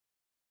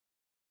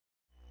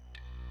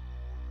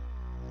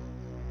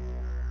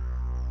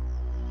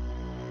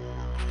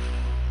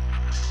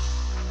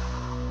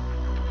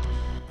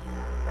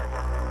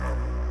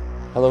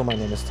Hello, my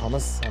name is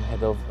Thomas. I'm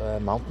head of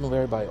mountain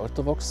wear by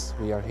Ortovox.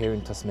 We are here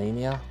in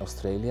Tasmania,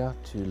 Australia,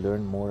 to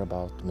learn more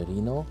about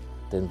merino,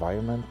 the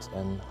environment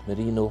and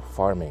merino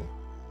farming.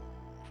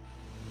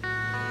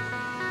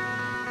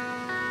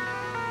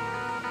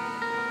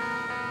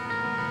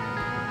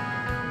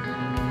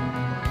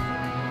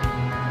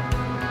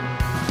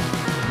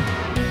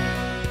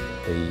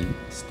 The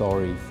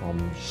story from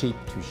sheep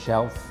to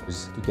shelf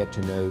is to get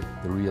to know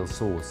the real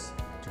source,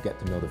 to get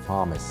to know the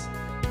farmers,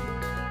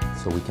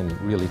 so we can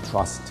really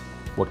trust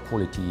what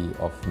quality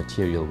of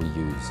material we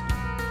use.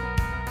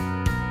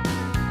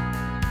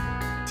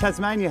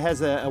 Tasmania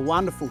has a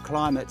wonderful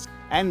climate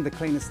and the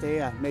cleanest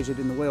air measured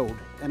in the world,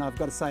 and I've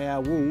got to say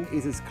our wool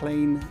is as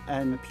clean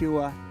and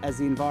pure as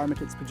the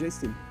environment it's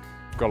produced in.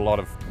 We've got a lot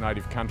of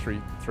native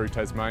country through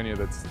Tasmania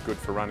that's good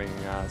for running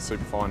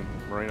superfine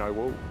merino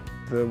wool.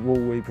 The wool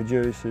we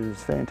produce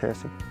is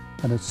fantastic.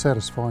 And it's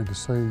satisfying to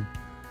see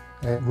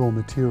our raw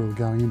material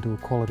going into a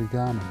quality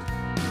garment.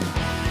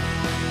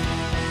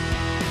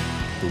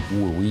 The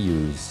wool we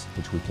use,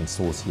 which we can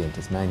source here in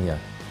Tasmania,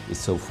 is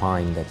so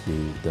fine that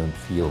you don't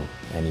feel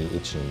any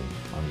itching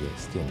on your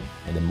skin.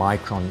 And a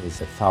micron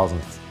is a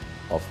thousandth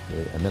of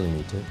a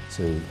millimeter,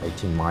 so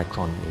 18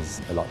 micron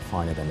is a lot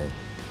finer than a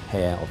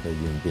hair of a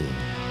human being.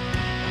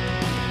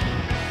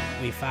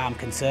 We farm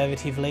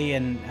conservatively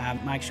and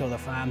make sure the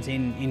farm's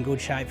in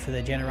good shape for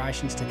the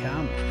generations to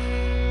come.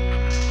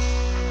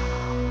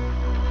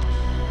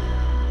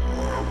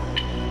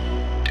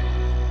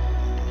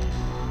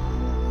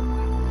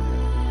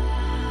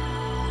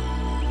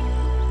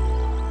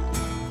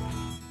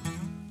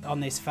 On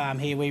this farm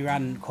here we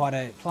run quite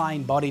a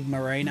plain bodied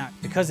merino.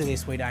 Because of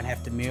this we don't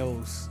have to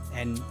mills,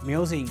 and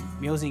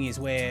millsing is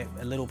where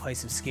a little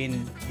piece of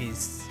skin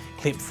is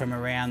clipped from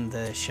around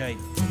the sheep.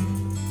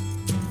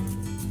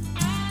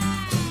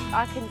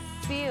 I can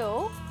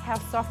feel how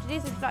soft it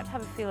is. If you'd like to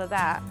have a feel of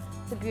that,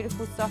 it's a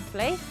beautiful soft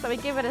fleece. So we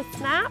give it a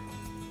snap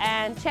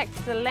and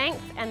checked the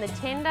length and the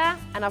tender,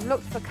 and I've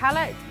looked for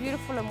colour. It's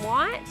beautiful and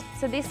white.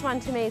 So this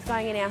one to me is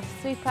going in our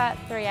Super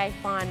 3A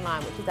fine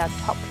line, which is our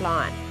top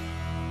line.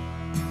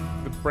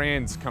 The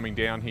brands coming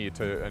down here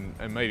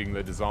and meeting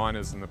the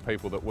designers and the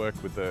people that work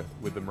with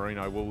the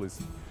merino wool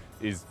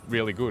is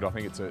really good. I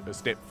think it's a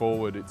step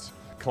forward. It's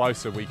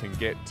closer we can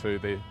get to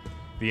the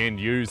end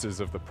users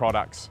of the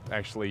products,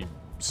 actually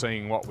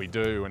seeing what we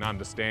do and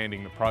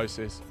understanding the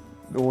process.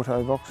 The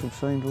Ortovox have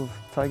seemed to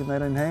have taken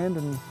that in hand,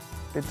 and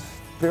it's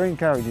very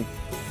encouraging.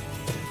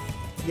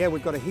 Yeah,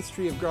 we've got a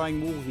history of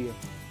growing wool here.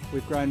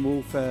 We've grown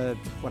wool for,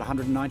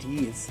 190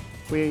 years.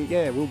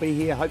 We'll be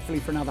here hopefully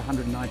for another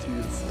 190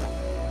 years.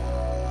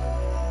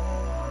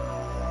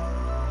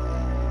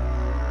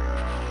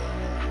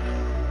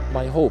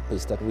 My hope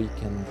is that we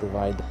can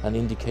provide an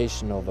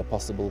indication of a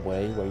possible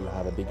way where you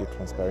have a bigger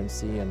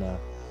transparency and a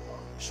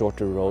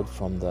shorter road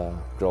from the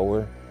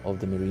grower of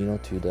the merino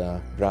to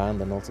the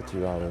brand and also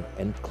to our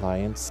end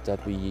clients,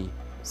 that we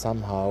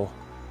somehow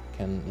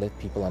can let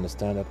people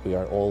understand that we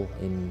are all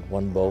in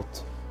one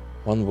boat,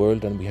 one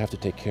world, and we have to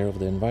take care of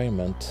the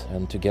environment,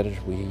 and together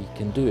we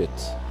can do it.